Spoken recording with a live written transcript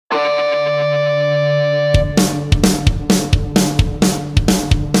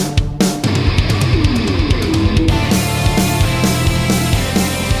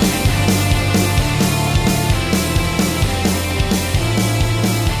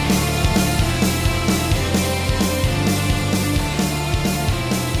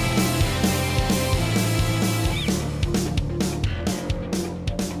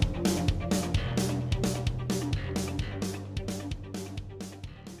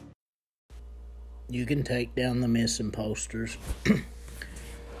You can take down the missing posters.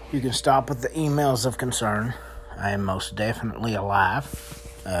 You can stop with the emails of concern. I am most definitely alive.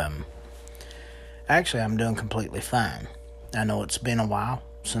 Actually, I'm doing completely fine. I know it's been a while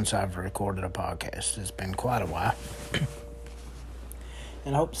since I've recorded a podcast. It's been quite a while.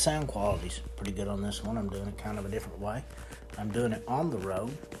 And I hope the sound quality's pretty good on this one. I'm doing it kind of a different way. I'm doing it on the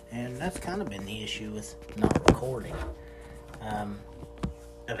road, and that's kind of been the issue with not recording.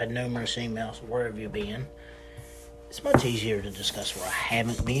 I've had numerous emails. Where have you been? It's much easier to discuss where I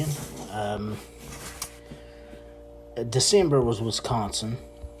haven't been. December was Wisconsin.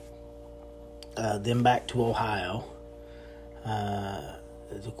 Then back to Ohio. A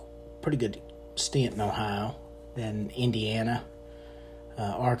pretty good stint in Ohio. Then Indiana,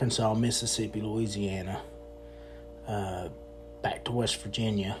 Arkansas, Mississippi, Louisiana. Back to West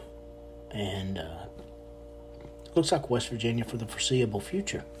Virginia. And looks like West Virginia for the foreseeable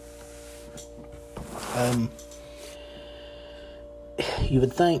future. You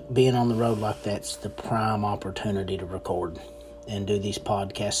would think being on the road like that's the prime opportunity to record and do these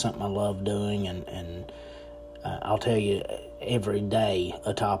podcasts, something I love doing, and I'll tell you, every day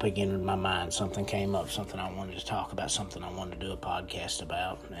a topic entered my mind, something came up, something I wanted to talk about, something I wanted to do a podcast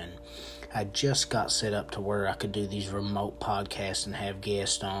about, and I just got set up to where I could do these remote podcasts and have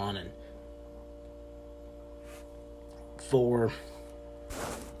guests on, and for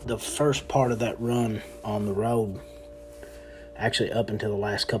the first part of that run on the road, actually up until the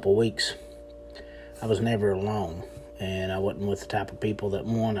last couple weeks, I was never alone, and I wasn't with the type of people that,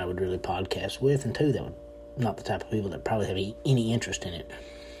 one, I would really podcast with, and two, that would not the type of people that probably have any interest in it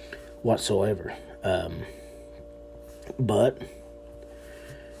whatsoever. But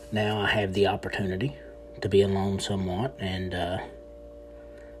now I have the opportunity to be alone somewhat and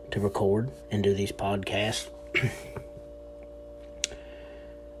to record and do these podcasts.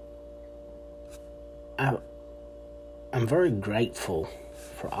 I'm very grateful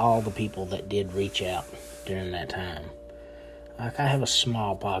for all the people that did reach out during that time. Like, I have a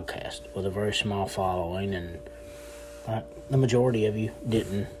small podcast with a very small following, and the majority of you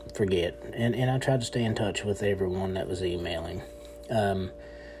didn't forget. And I tried to stay in touch with everyone that was emailing.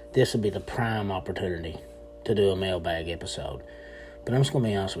 This would be the prime opportunity to do a mailbag episode. But I'm just going to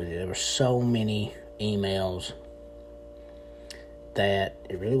be honest with you. There were so many emails that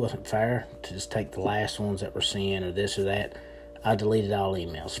it really wasn't fair to just take the last ones that were sent or this or that. I deleted all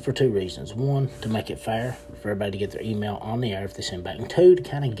emails for two reasons. One, to make it fair for everybody to get their email on the air if they send back. And two, to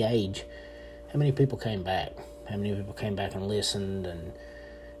kind of gauge how many people came back. How many people came back and listened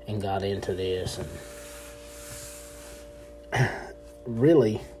and got into this. And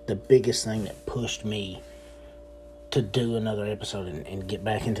really, the biggest thing that pushed me to do another episode and get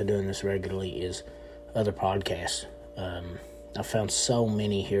back into doing this regularly is other podcasts. I've found so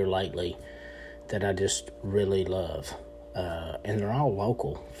many here lately that I just really love. And they're all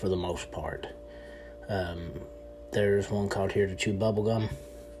local for the most part. There's one called Here to Chew Bubblegum.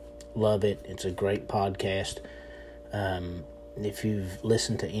 Love it. It's a great podcast. If you've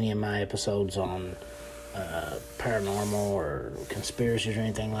listened to any of my episodes on paranormal or conspiracies or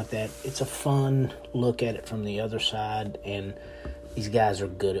anything like that, it's a fun look at it from the other side, and these guys are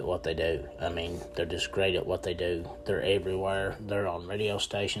good at what they do. I mean, they're just great at what they do. They're everywhere. They're on radio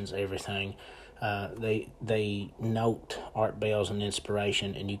stations, everything. They note art bells and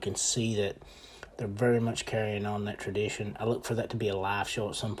inspiration, and you can see that they're very much carrying on that tradition. I look for that to be a live show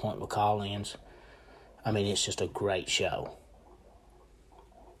at some point with call-ins. I mean, it's just a great show.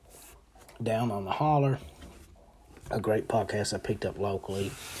 Down on the Holler, a great podcast I picked up locally.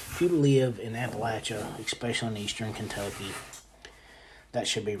 If you live in Appalachia, especially in eastern Kentucky, that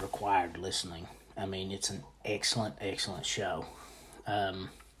should be required listening. I mean, it's an excellent, excellent show.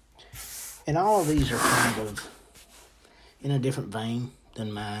 And all of these are kind of in a different vein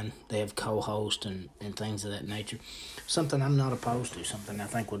than mine. They have co-hosts and things of that nature. Something I'm not opposed to. Something I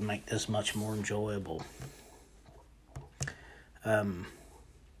think would make this much more enjoyable.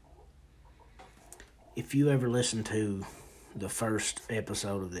 If you ever listen to the first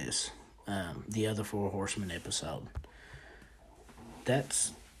episode of this, the Other Four Horsemen episode,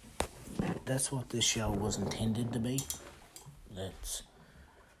 that's what this show was intended to be. That's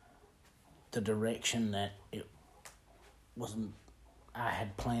the direction that I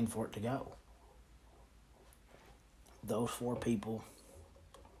had planned for it to go. Those four people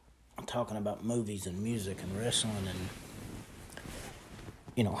talking about movies and music and wrestling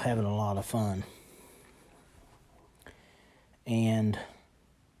and, having a lot of fun. And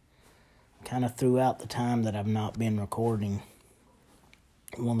kind of throughout the time that I've not been recording,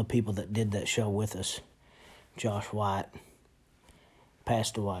 one of the people that did that show with us, Josh White,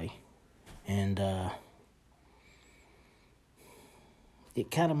 passed away. And it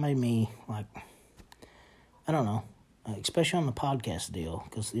kind of made me, like, I don't know, especially on the podcast deal,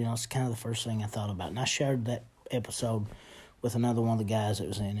 because, it's kind of the first thing I thought about. And I shared that episode with another one of the guys that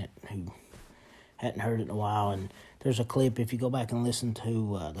was in it who hadn't heard it in a while. And there's a clip, if you go back and listen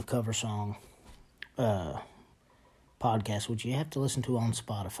to the cover song podcast, which you have to listen to on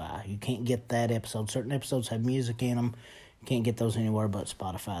Spotify. You can't get that episode. Certain episodes have music in them. You can't get those anywhere but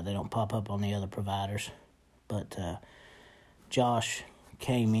Spotify. They don't pop up on the other providers. But Josh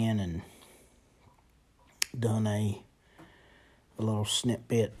came in and done a little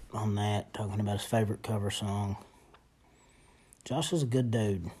snippet on that, talking about his favorite cover song. Josh is a good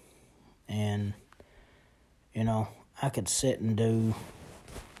dude. And, I could sit and do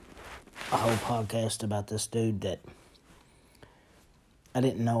a whole podcast about this dude that I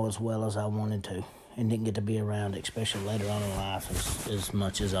didn't know as well as I wanted to, and didn't get to be around, especially later on in life, as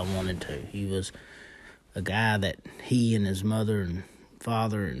much as I wanted to. He was a guy that he and his mother and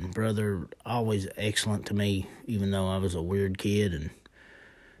father and brother always excellent to me, even though I was a weird kid and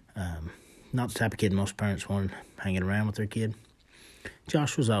not the type of kid most parents wanted hanging around with their kid.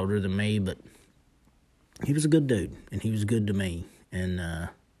 Josh was older than me, but he was a good dude, and he was good to me. And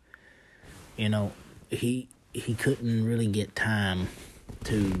he couldn't really get time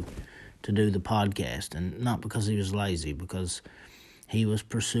to do the podcast, and not because he was lazy, because he was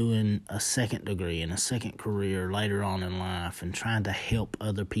pursuing a second degree and a second career later on in life and trying to help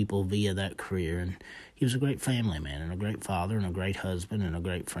other people via that career. And he was a great family man and a great father and a great husband and a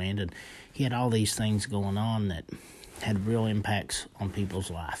great friend, and he had all these things going on that had real impacts on people's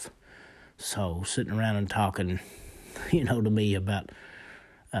life. So sitting around and talking, to me about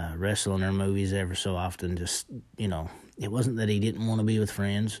wrestling or movies ever so often, just, it wasn't that he didn't want to be with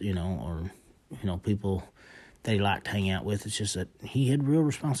friends, or, people that he liked to hang out with. It's just that he had real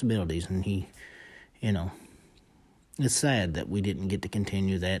responsibilities, and he, it's sad that we didn't get to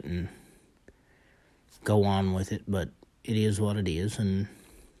continue that and go on with it, but it is what it is. And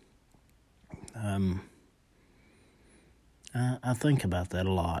I think about that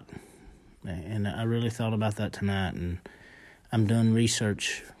a lot, and I really thought about that tonight, and I'm doing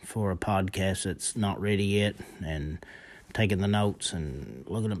research for a podcast that's not ready yet, and taking the notes and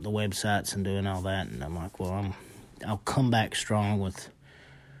looking up the websites and doing all that. And I'm like, well, I'll come back strong with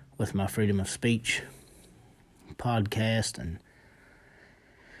my freedom of speech podcast, and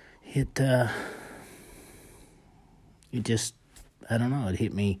it just, I don't know, it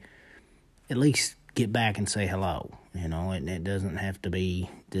hit me at least get back and say hello. It doesn't have to be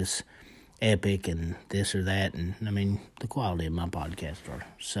this epic and this or that, and I mean, the quality of my podcasts are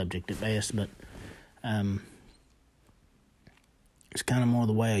subject at best, but it's kind of more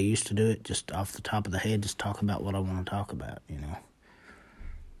the way I used to do it, just off the top of the head, just talk about what I want to talk about,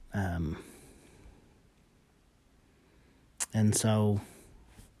 and so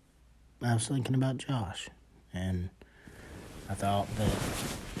I was thinking about Josh, and I thought that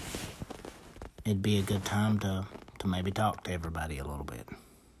it'd be a good time to maybe talk to everybody a little bit.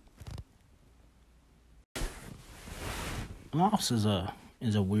 Loss is a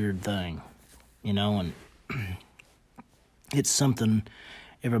weird thing, and it's something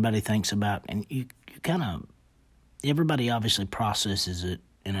everybody thinks about, and you kind of, everybody obviously processes it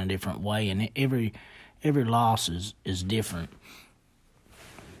in a different way, and every loss is different.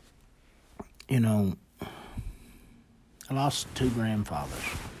 I lost 2 grandfathers,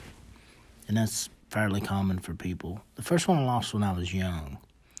 and that's fairly common for people. The first one I lost when I was young,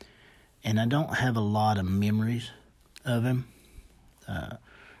 and I don't have a lot of memories of him.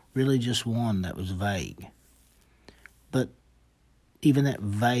 Really just one that was vague. But even that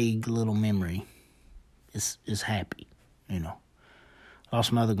vague little memory is happy,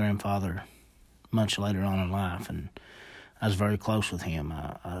 Lost my other grandfather much later on in life, and I was very close with him.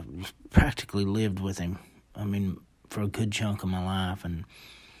 I practically lived with him, for a good chunk of my life. And,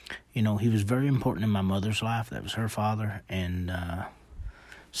 he was very important in my mother's life. That was her father. And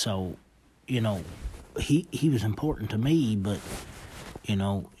so, he was important to me, but,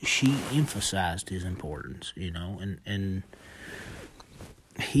 she emphasized his importance, and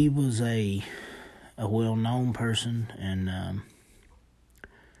he was a well-known person, and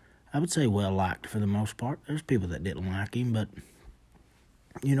I would say well-liked for the most part. There's people that didn't like him, but,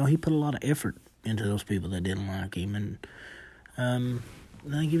 he put a lot of effort into those people that didn't like him, and I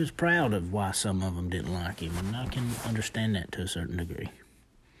think he was proud of why some of them didn't like him, and I can understand that to a certain degree.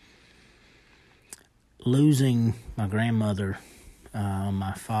 Losing my grandmother on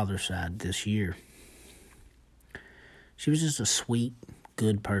my father's side this year, she was just a sweet,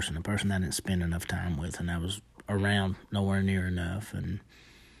 good person, a person I didn't spend enough time with, and I was around nowhere near enough. And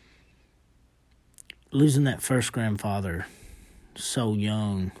losing that first grandfather so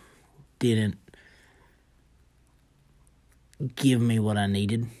young didn't give me what I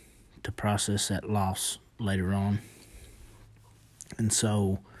needed to process that loss later on. And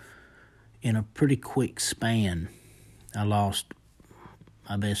so, in a pretty quick span, I lost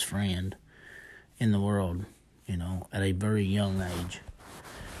my best friend in the world, at a very young age,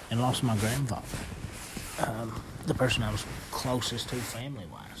 and lost my grandfather, the person I was closest to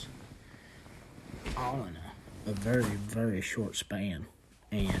family-wise, all in a very, very short span.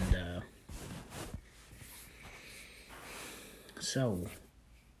 And so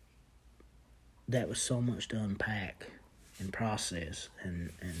that was so much to unpack and process,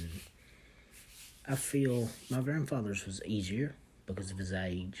 and I feel my grandfather's was easier because of his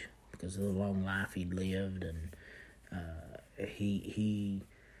age, because of the long life he'd lived, and he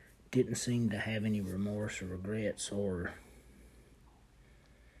didn't seem to have any remorse or regrets or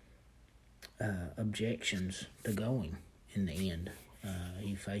objections to going in the end.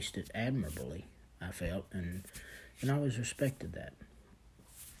 He faced it admirably, I felt, and I always respected that.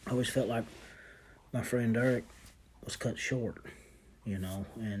 I always felt like my friend Eric was cut short,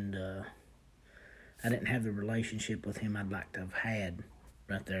 and I didn't have the relationship with him I'd like to have had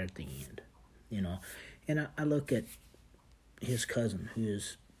right there at the end, And I look at his cousin, who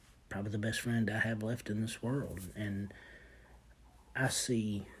is probably the best friend I have left in this world, and I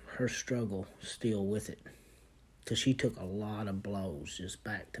see her struggle still with it, because she took a lot of blows just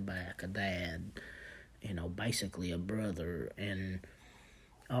back to back, a dad, basically a brother, and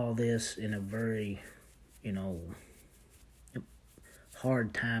all this in a very,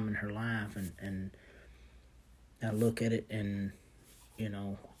 hard time in her life, and I look at it and,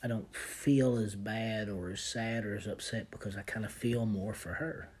 I don't feel as bad or as sad or as upset, because I kind of feel more for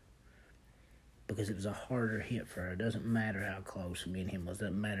her, because it was a harder hit for her. It doesn't matter how close me and him was. It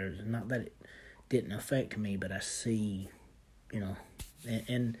doesn't matter. It's not that it didn't affect me, but I see,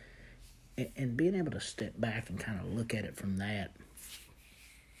 and being able to step back and kind of look at it from that,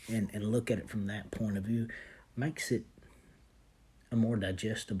 and look at it from that point of view, makes it a more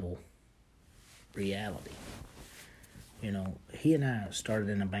digestible reality. He and I started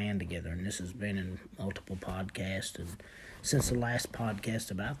in a band together, and this has been in multiple podcasts, and since the last podcast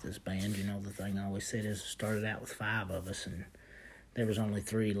about this band, the thing I always said is it started out with 5 of us, and there was only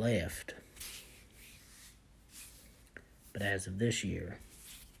 3 left. But as of this year,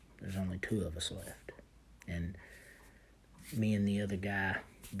 there's only 2 of us left. And me and the other guy,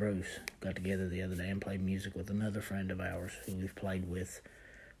 Bruce, got together the other day and played music with another friend of ours who we've played with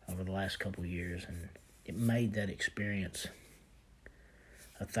over the last couple of years, and it made that experience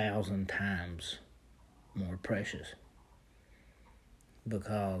 1,000 times more precious,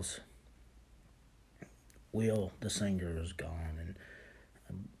 because Will, the singer, was gone,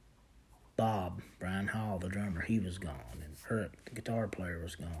 and Bob, Brian Hall, the drummer, he was gone, and Eric, the guitar player,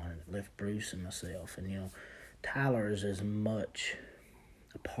 was gone, and it left Bruce and myself. And Tyler is as much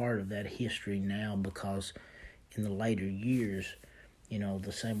a part of that history now, because in the later years,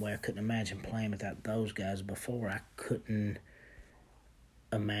 the same way I couldn't imagine playing without those guys before, I couldn't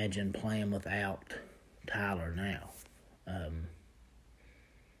imagine playing without Tyler now.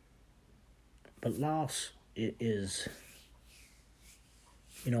 But loss is,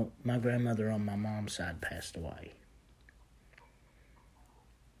 my grandmother on my mom's side passed away.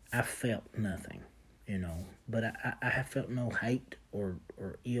 I felt nothing, but I have felt no hate or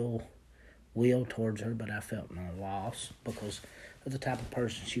ill will towards her, but I felt no loss because of the type of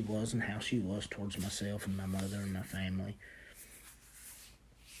person she was and how she was towards myself and my mother and my family.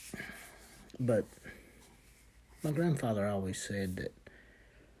 But my grandfather always said that,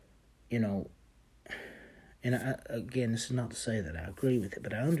 and again, this is not to say that I agree with it,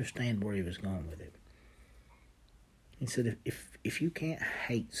 but I understand where he was going with it. He said, if you can't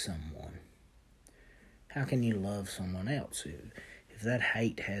hate someone, how can you love someone else? If that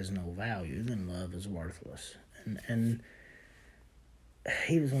hate has no value, then love is worthless. And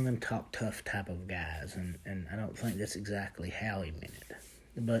he was one of them talk tough type of guys, and I don't think that's exactly how he meant it.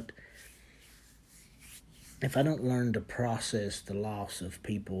 But if I don't learn to process the loss of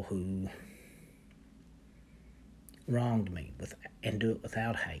people who wronged me and do it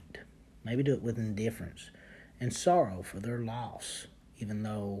without hate, maybe do it with indifference and sorrow for their loss, even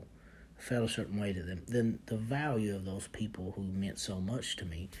though I felt a certain way to them, then the value of those people who meant so much to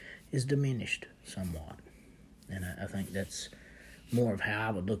me is diminished somewhat. And I think that's more of how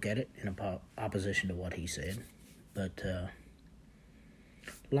I would look at it in opposition to what he said. But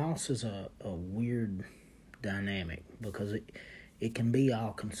loss is a weird dynamic because it can be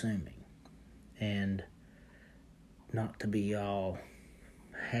all-consuming, and not to be all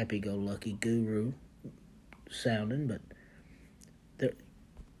happy-go-lucky guru, sounding, but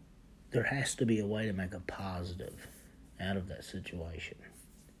there has to be a way to make a positive out of that situation.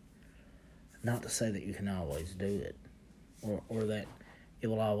 Not to say that you can always do it, or that it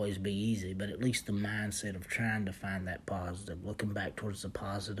will always be easy, but at least the mindset of trying to find that positive, looking back towards the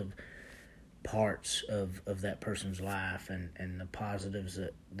positive parts of that person's life and the positives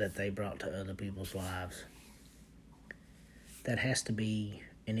that they brought to other people's lives. That has to be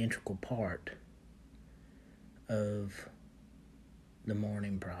an integral part of the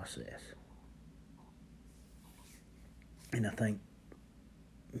mourning process. And I think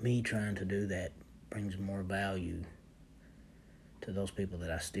me trying to do that brings more value to those people that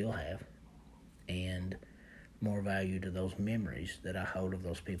I still have, and more value to those memories that I hold of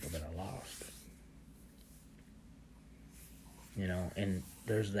those people that I lost. You know, and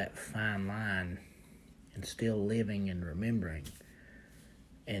there's that fine line in still living and remembering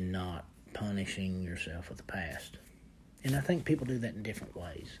and not punishing yourself with the past. And I think people do that in different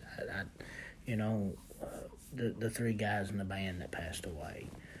ways. The three guys in the band that passed away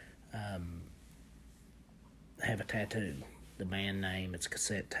have a tattoo. The band name, it's a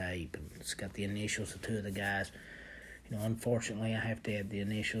cassette tape, and it's got the initials of two of the guys. You know, unfortunately, I have to add the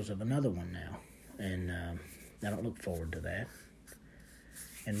initials of another one now, and I don't look forward to that.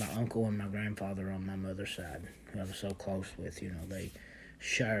 And my uncle and my grandfather on my mother's side, who I was so close with, you know, they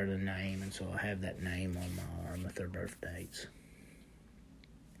share the name, and so I have that name on my arm with their birth dates.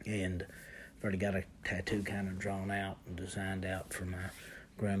 And I've already got a tattoo kind of drawn out and designed out for my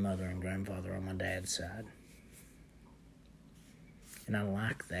grandmother and grandfather on my dad's side. And I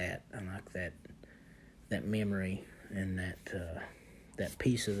like that. I like that memory and that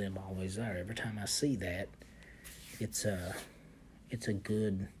piece of them always there. Every time I see that, it's a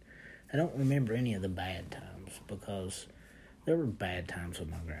good. I don't remember any of the bad times, because there were bad times with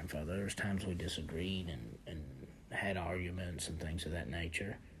my grandfather. There was times we disagreed and had arguments and things of that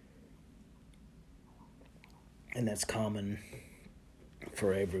nature. And that's common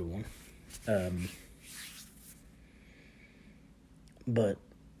for everyone. But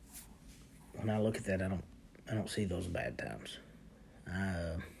when I look at that, I don't see those bad times.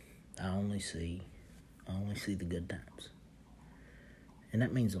 I only see the good times. And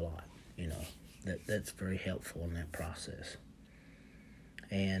that means a lot, you know. That's very helpful in that process.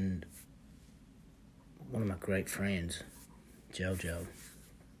 And one of my great friends, JoJo,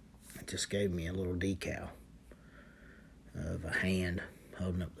 just gave me a little decal of a hand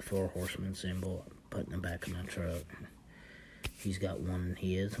holding up the Four Horsemen symbol, put in the back of my truck. He's got one in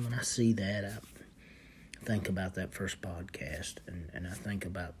his, and when I see that, I think about that first podcast, and I think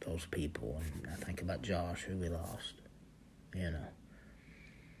about those people, and I think about Josh, who we lost, you know.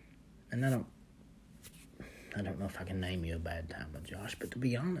 And I don't know if I can name you a bad time with Josh, but to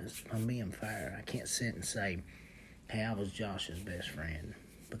be honest, if I'm being fair, I can't sit and say, hey, I was Josh's best friend,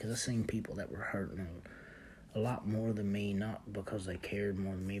 because I've seen people that were hurting a lot more than me, not because they cared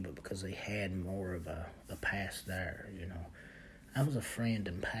more than me, but because they had more of a past there, you know. I was a friend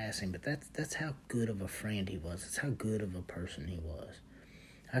in passing, but that's how good of a friend he was. That's how good of a person he was.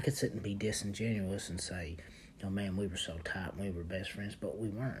 I could sit and be disingenuous and say, oh man, we were so tight and we were best friends, but we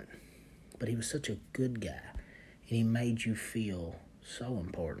weren't. But he was such a good guy, and he made you feel so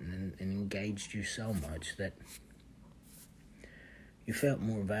important and engaged you so much that you felt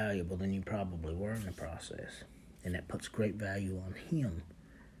more valuable than you probably were in the process. And that puts great value on him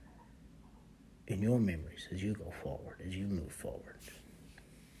in your memories as you go forward, as you move forward.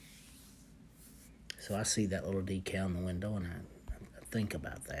 So I see that little decal in the window, and I think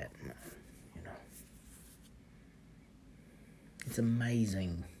about that. And you know, it's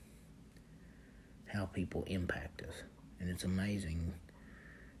amazing how people impact us, and it's amazing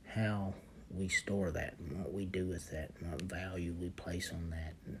how we store that, and what we do with that, and what value we place on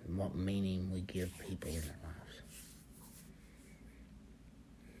that, and what meaning we give people in their lives.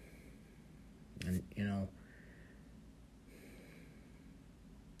 And, you know,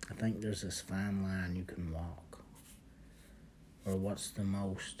 I think there's this fine line you can walk, or what's the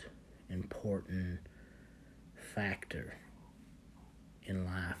most important factor in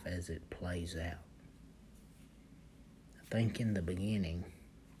life as it plays out. I think in the beginning,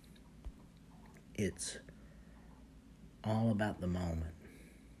 it's all about the moment,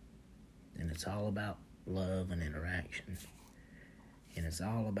 and it's all about love and interaction, and it's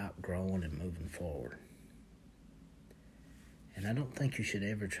all about growing and moving forward. And I don't think you should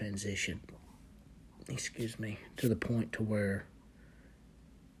ever transition, to the point to where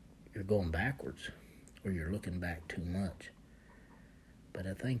you're going backwards or you're looking back too much. But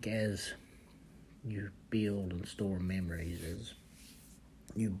I think as you build and store memories, as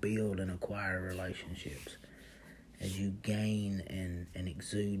you build and acquire relationships, as you gain and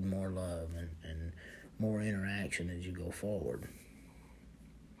exude more love and more interaction as you go forward.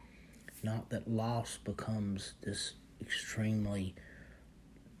 Not that loss becomes this extremely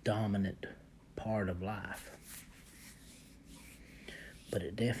dominant part of life, but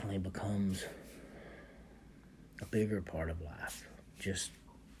it definitely becomes a bigger part of life, just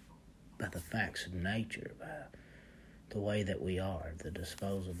by the facts of nature, by the way that we are, the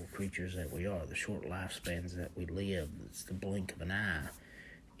disposable creatures that we are, the short lifespans that we live. It's the blink of an eye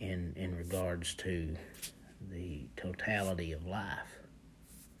in regards to the totality of life.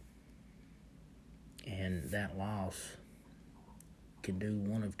 And that loss can do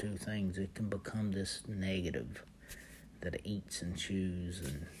one of two things. It can become this negative that eats and chews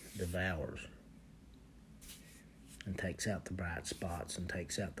and devours and takes out the bright spots and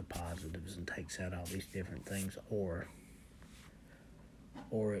takes out the positives and takes out all these different things, or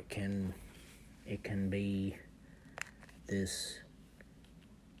it can be this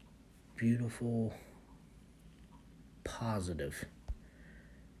beautiful positive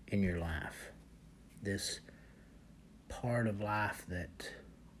in your life, this part of life that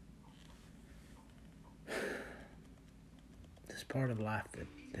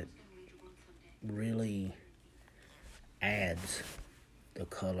really adds the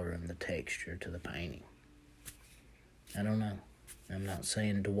color and the texture to the painting. I don't know. I'm not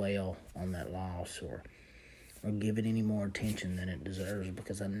saying dwell on that loss or give it any more attention than it deserves,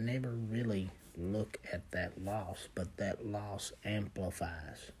 because I never really look at that loss, but that loss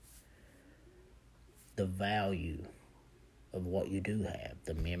amplifies the value of what you do have,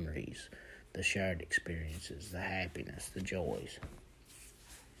 the memories, the shared experiences, the happiness, the joys,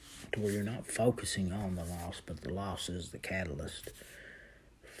 to where you're not focusing on the loss, but the loss is the catalyst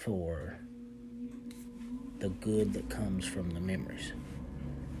for the good that comes from the memories.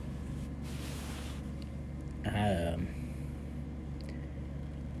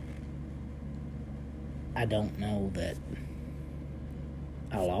 I don't know that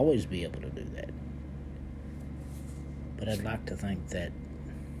I'll always be able to do that, but I'd like to think that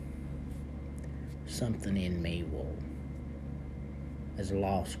something in me will, as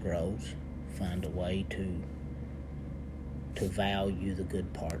loss grows, find a way to value the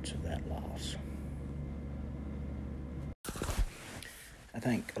good parts of that loss. I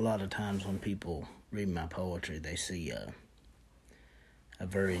think a lot of times when people read my poetry, they see a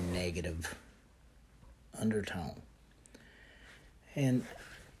very negative undertone. And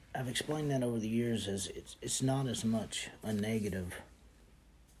I've explained that over the years as it's not as much a negative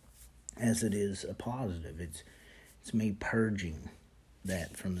as it is a positive. It's me purging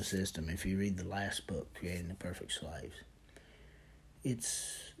that from the system. If you read the last book, Creating the Perfect Slaves,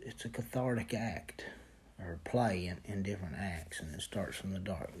 it's a cathartic act or play in different acts, and it starts from the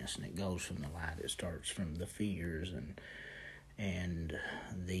darkness and it goes from the light. It starts from the fears and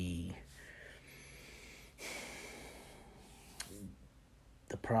the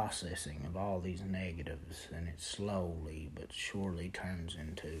processing of all these negatives, and it slowly but surely turns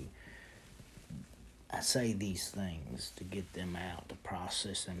into, I say these things to get them out, to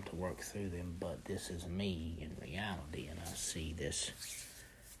process them, to work through them, but this is me in reality, and I see this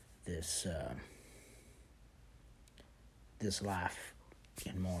life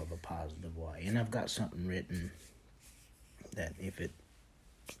in more of a positive way. And I've got something written that if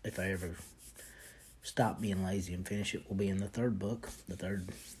I ever stop being lazy and finish it, will be in the third book, the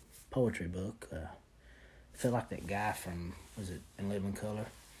third poetry book. I feel like that guy from, was it In Living Color?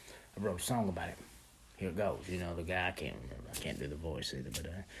 I wrote a song about it. Here it goes. You know, the guy, I can't remember. I can't do the voice either,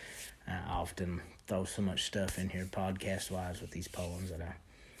 but I often throw so much stuff in here podcast-wise with these poems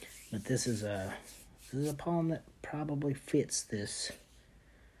but this is a poem that probably fits this,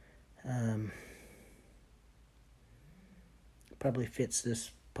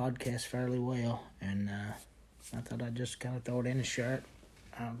 podcast fairly well, and I thought I'd just kind of throw it in a shirt.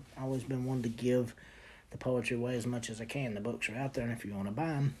 I've always been one to give the poetry away as much as I can. The books are out there, and if you want to buy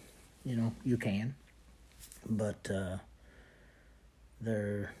them, you can. But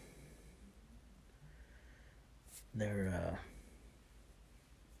they're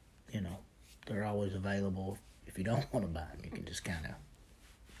always available. If you don't want to buy them, you can just kind of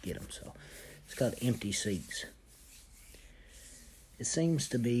get them. So it's called Empty Seats. It seems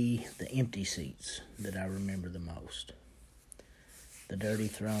to be the empty seats that I remember the most. The dirty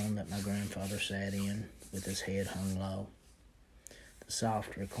throne that my grandfather sat in with his head hung low. The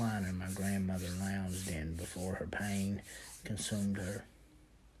soft recliner my grandmother lounged in before her pain consumed her.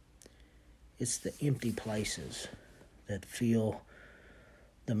 It's the empty places that fill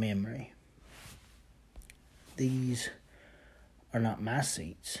the memory. These are not my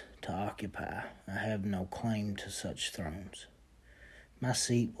seats to occupy. I have no claim to such thrones. My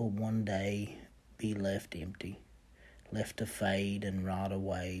seat will one day be left empty, left to fade and rot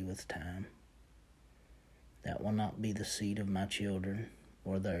away with time. That will not be the seat of my children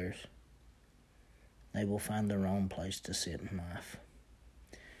or theirs. They will find their own place to sit in life.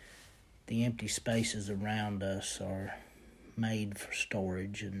 The empty spaces around us are made for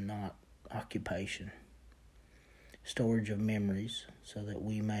storage and not occupation. Storage of memories so that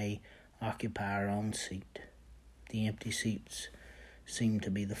we may occupy our own seat. The empty seats seem to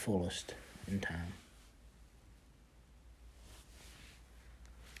be the fullest in time.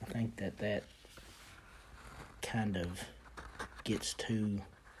 I think that kind of gets to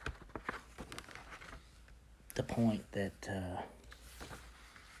the point that I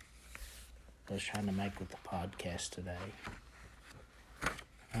was trying to make with the podcast today.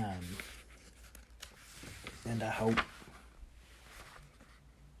 And I hope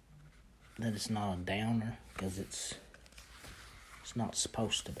that it's not a downer, because it's not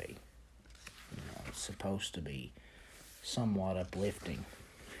supposed to be. It's supposed to be somewhat uplifting.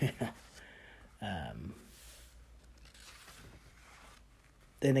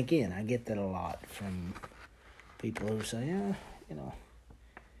 Then again, I get that a lot from people who say, yeah,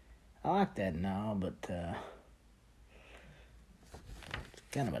 I like that now, but it's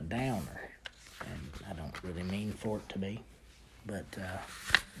kind of a downer. And I don't really mean for it to be. But, I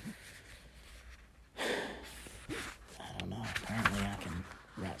don't know. Apparently I can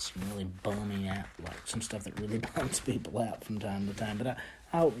write some really bumming out, like some stuff that really bums people out from time to time. But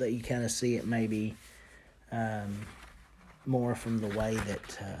I hope that you kind of see it maybe more from the way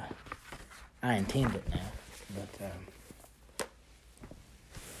that I intend it now. But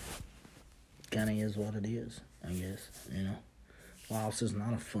kind of is what it is, I guess, Loss is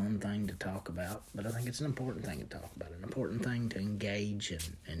not a fun thing to talk about, but I think it's an important thing to talk about, an important thing to engage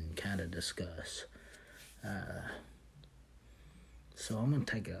and kind of discuss. So I'm going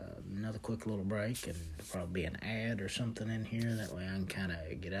to take another quick little break, and probably be an ad or something in here. That way I can kind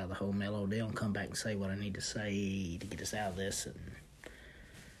of get out of the whole mellow deal and come back and say what I need to say to get us out of this and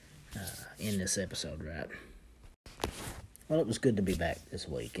end this episode right. Well, it was good to be back this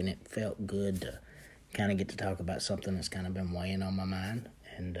week, and it felt good to kind of get to talk about something that's kind of been weighing on my mind.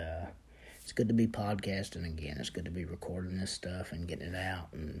 And it's good to be podcasting again. It's good to be recording this stuff and getting it out.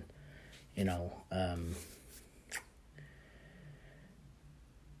 And,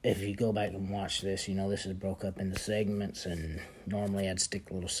 if you go back and watch this, this is broke up into segments, and normally I'd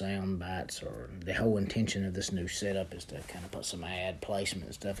stick little sound bites, or the whole intention of this new setup is to kind of put some ad placement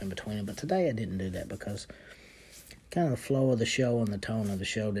and stuff in between it. But today I didn't do that because kind of the flow of the show and the tone of the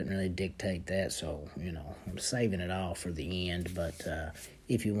show didn't really dictate that. So, I'm saving it all for the end. But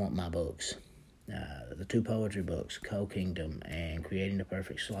if you want my books, the 2 poetry books, Co-Kingdom and Creating the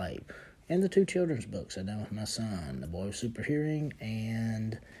Perfect Slave, and the 2 children's books I done with my son, The Boy with Super Hearing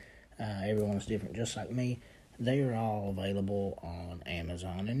and Everyone's Different Just Like Me, they are all available on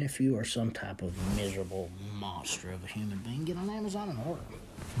Amazon. And if you are some type of miserable monster of a human being, get on Amazon and order them.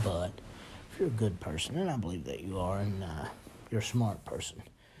 But if you're a good person, and I believe that you are, and you're a smart person,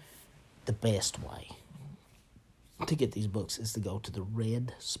 the best way to get these books is to go to the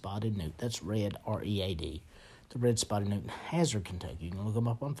Red Spotted Newt. That's Red, R-E-A-D. The Red Spotted Newt in Hazard, Kentucky. You can look them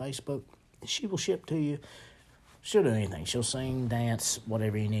up on Facebook. She will ship to you. She'll do anything. She'll sing, dance,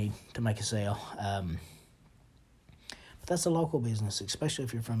 whatever you need to make a sale. But that's a local business, especially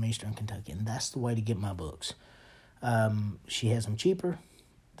if you're from Eastern Kentucky, and that's the way to get my books. She has them cheaper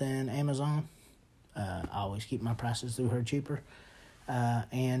than Amazon. I always keep my prices through her cheaper.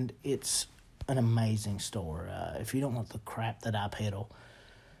 And it's an amazing store. If you don't want the crap that I peddle,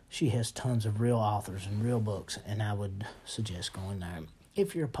 she has tons of real authors and real books, and I would suggest going there.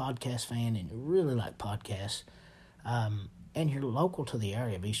 If you're a podcast fan and you really like podcasts, and you're local to the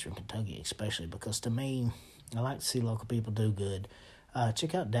area of Eastern Kentucky especially, because to me, I like to see local people do good,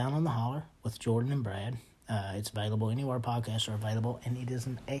 check out Down on the Holler with Jordan and Brad. It's available anywhere podcasts are available, and it is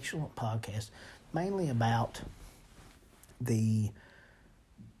an excellent podcast, mainly about the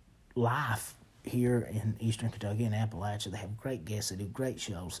life here in Eastern Kentucky and Appalachia. They have great guests. They do great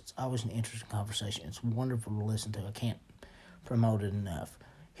shows. It's always an interesting conversation. It's wonderful to listen to. I can't promote it enough.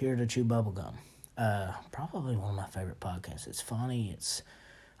 Here to Chew Bubblegum. Probably one of my favorite podcasts. It's funny. It's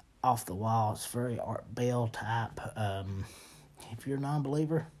off the wall. It's very Art Bell type. If you're a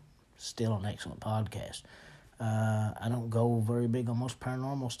non-believer, still an excellent podcast. I don't go very big on most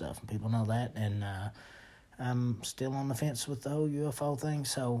paranormal stuff, and people know that, and I'm still on the fence with the whole UFO thing,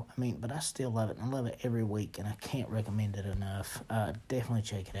 so, but I still love it, and I love it every week, and I can't recommend it enough. Definitely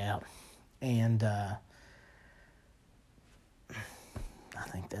check it out, and I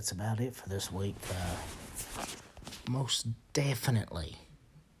think that's about it for this week. Most definitely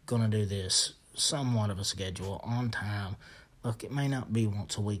going to do this somewhat of a schedule on time. Look, it may not be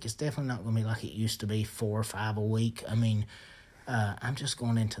once a week. It's definitely not going to be like it used to be, 4 or 5 a week. I mean, I'm just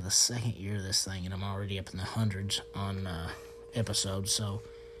going into the second year of this thing, and I'm already up in the hundreds on episodes. So,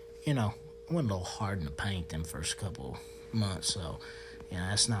 I went a little hard in the paint them first couple months. So,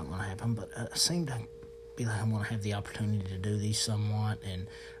 that's not going to happen. But I seem to be like I'm going to have the opportunity to do these somewhat and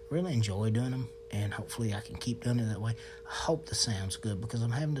really enjoy doing them. And hopefully I can keep doing it that way. I hope the sound's good because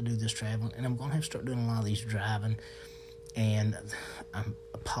I'm having to do this traveling, and I'm going to have to start doing a lot of these driving. And I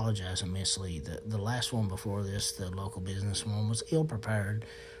apologize immensely. The last one before this, the local business one, was ill-prepared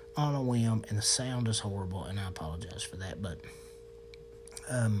on a whim, and the sound is horrible, and I apologize for that. But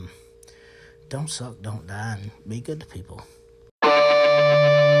don't suck, don't die, and be good to people.